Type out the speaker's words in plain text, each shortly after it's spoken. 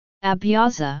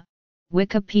Abhyasa,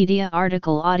 Wikipedia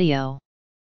article audio.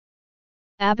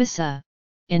 Abhyasa,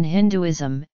 in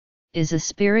Hinduism, is a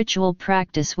spiritual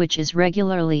practice which is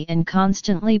regularly and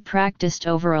constantly practiced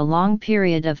over a long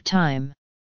period of time.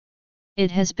 It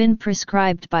has been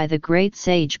prescribed by the great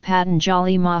sage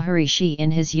Patanjali Maharishi in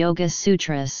his Yoga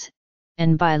Sutras,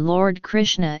 and by Lord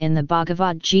Krishna in the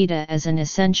Bhagavad Gita as an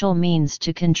essential means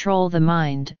to control the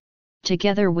mind,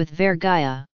 together with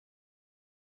Vairagya.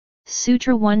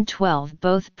 Sutra 112.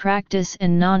 Both practice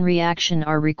and non-reaction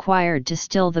are required to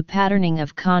still the patterning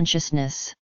of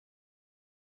consciousness.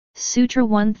 Sutra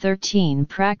 113.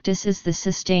 Practice is the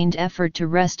sustained effort to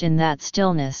rest in that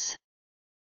stillness.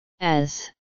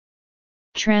 As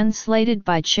translated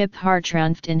by Chip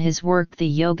Hartranft in his work The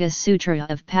Yoga Sutra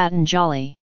of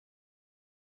Patanjali.